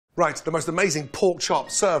Right, the most amazing pork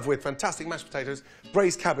chop served with fantastic mashed potatoes,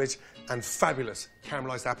 braised cabbage and fabulous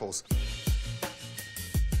caramelised apples.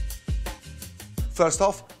 First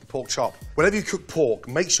off, the pork chop. Whenever you cook pork,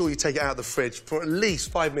 make sure you take it out of the fridge for at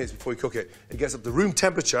least 5 minutes before you cook it. It gets up to room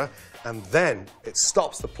temperature and then it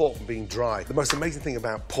stops the pork from being dry. The most amazing thing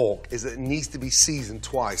about pork is that it needs to be seasoned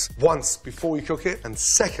twice. Once before you cook it and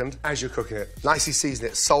second as you're cooking it. Nicely season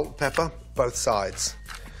it, salt, pepper, both sides.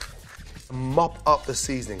 Mop up the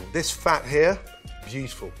seasoning. This fat here,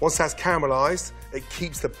 beautiful. Once that's caramelised, it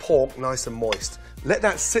keeps the pork nice and moist. Let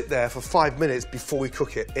that sit there for 5 minutes before we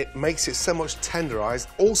cook it. It makes it so much tenderised.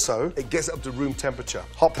 Also, it gets it up to room temperature.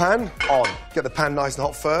 Hot pan, on. Get the pan nice and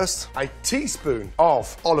hot first. A teaspoon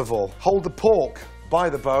of olive oil. Hold the pork by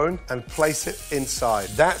the bone and place it inside.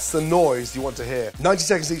 That's the noise you want to hear. 90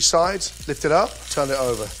 seconds each side, lift it up, turn it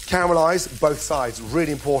over. Caramelise both sides,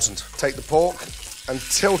 really important. Take the pork and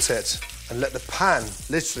tilt it and let the pan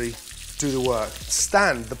literally do the work.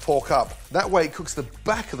 Stand the pork up. That way it cooks the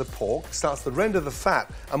back of the pork, starts to render the fat,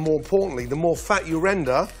 and more importantly, the more fat you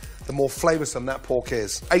render, the more flavoursome that pork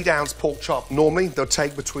is. 8-ounce pork chop. Normally, they'll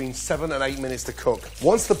take between 7 and 8 minutes to cook.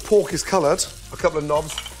 Once the pork is coloured, a couple of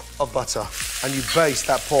knobs of butter, and you baste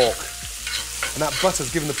that pork. And that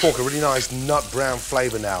butter's giving the pork a really nice nut brown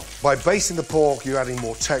flavour now. By basting the pork, you're adding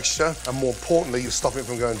more texture, and more importantly, you're stopping it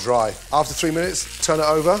from going dry. After 3 minutes, turn it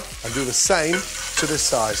over and do the same to this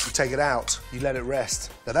side. You take it out, you let it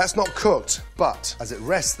rest. Now that's not cooked, but as it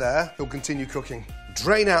rests there, it'll continue cooking.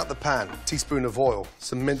 Drain out the pan, teaspoon of oil,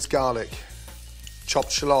 some minced garlic,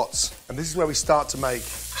 chopped shallots, and this is where we start to make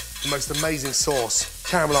the most amazing sauce.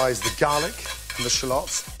 Caramelise the garlic and the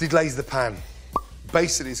shallots, deglaze the pan.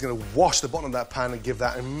 Basically, it's going to wash the bottom of that pan and give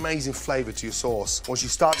that amazing flavour to your sauce. Once you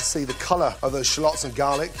start to see the colour of those shallots and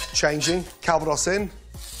garlic changing, calvados in,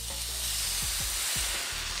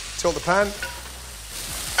 tilt the pan,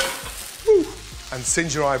 and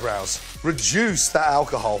singe your eyebrows. Reduce that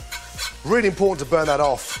alcohol. Really important to burn that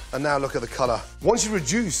off. And now look at the colour. Once you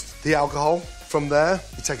reduce the alcohol, from there,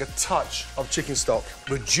 you take a touch of chicken stock.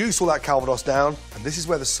 Reduce all that calvados down, and this is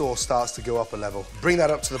where the sauce starts to go up a level. Bring that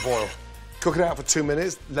up to the boil. Cook it out for 2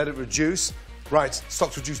 minutes, let it reduce. Right,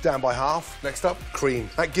 stock's reduced down by half. Next up, cream.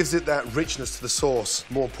 That gives it that richness to the sauce.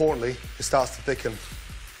 More importantly, it starts to thicken.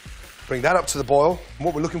 Bring that up to the boil. And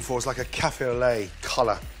what we're looking for is like a cafe au lait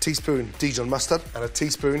colour. Teaspoon Dijon mustard and a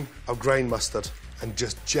teaspoon of grain mustard. And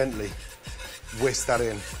just gently whisk that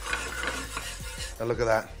in. Now look at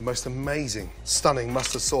that, the most amazing, stunning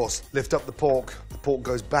mustard sauce. Lift up the pork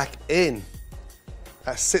goes back in.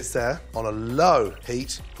 That sits there on a low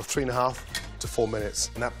heat for 3.5 to 4 minutes.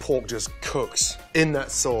 And that pork just cooks in that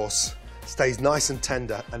sauce, stays nice and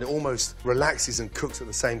tender, and it almost relaxes and cooks at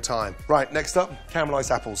the same time. Right, next up, caramelised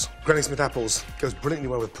apples. Granny Smith apples goes brilliantly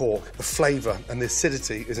well with pork. The flavour and the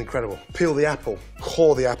acidity is incredible. Peel the apple,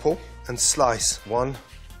 core the apple, and slice. 1,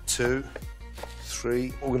 2, 3.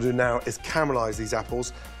 What we're going to do now is caramelise these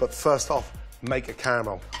apples, but first off, make a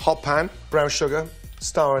caramel. Hot pan, brown sugar,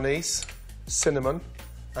 star anise, cinnamon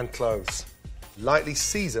and cloves. Lightly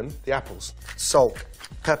season the apples. Salt,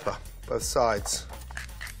 pepper, both sides.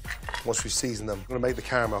 Once we've seasoned them, I'm going to make the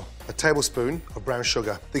caramel. A tablespoon of brown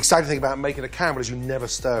sugar. The exciting thing about making a caramel is you never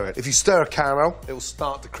stir it. If you stir a caramel, it will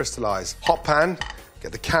start to crystallise. Hot pan,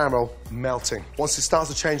 get the caramel melting. Once it starts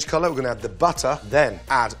to change colour, we're going to add the butter, then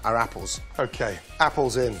add our apples. Okay,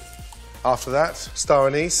 apples in. After that, star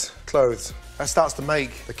anise, cloves. That starts to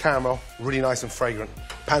make the caramel really nice and fragrant.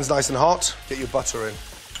 Pan's nice and hot, get your butter in.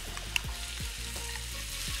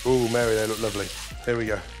 Ooh, Mary, they look lovely. Here we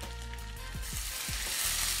go.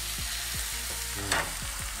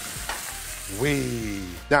 Whee!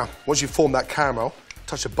 Now, once you've formed that caramel,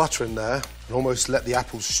 touch of butter in there and almost let the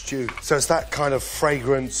apples stew. So it's that kind of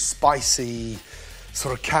fragrant, spicy,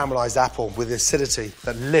 sort of caramelised apple with acidity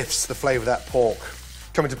that lifts the flavour of that pork.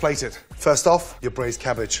 Coming to plate it. First off, your braised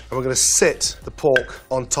cabbage. And we're going to sit the pork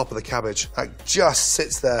on top of the cabbage. That just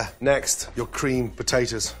sits there. Next, your creamed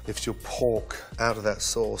potatoes. Lift your pork out of that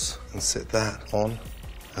sauce and sit that on.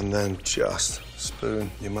 And then just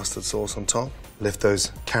spoon your mustard sauce on top. Lift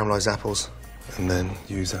those caramelised apples and then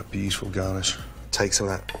use that beautiful garnish. Take some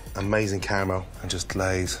of that amazing caramel and just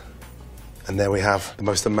glaze. And there we have the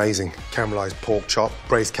most amazing caramelised pork chop,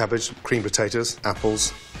 braised cabbage, creamed potatoes,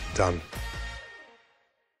 apples, done.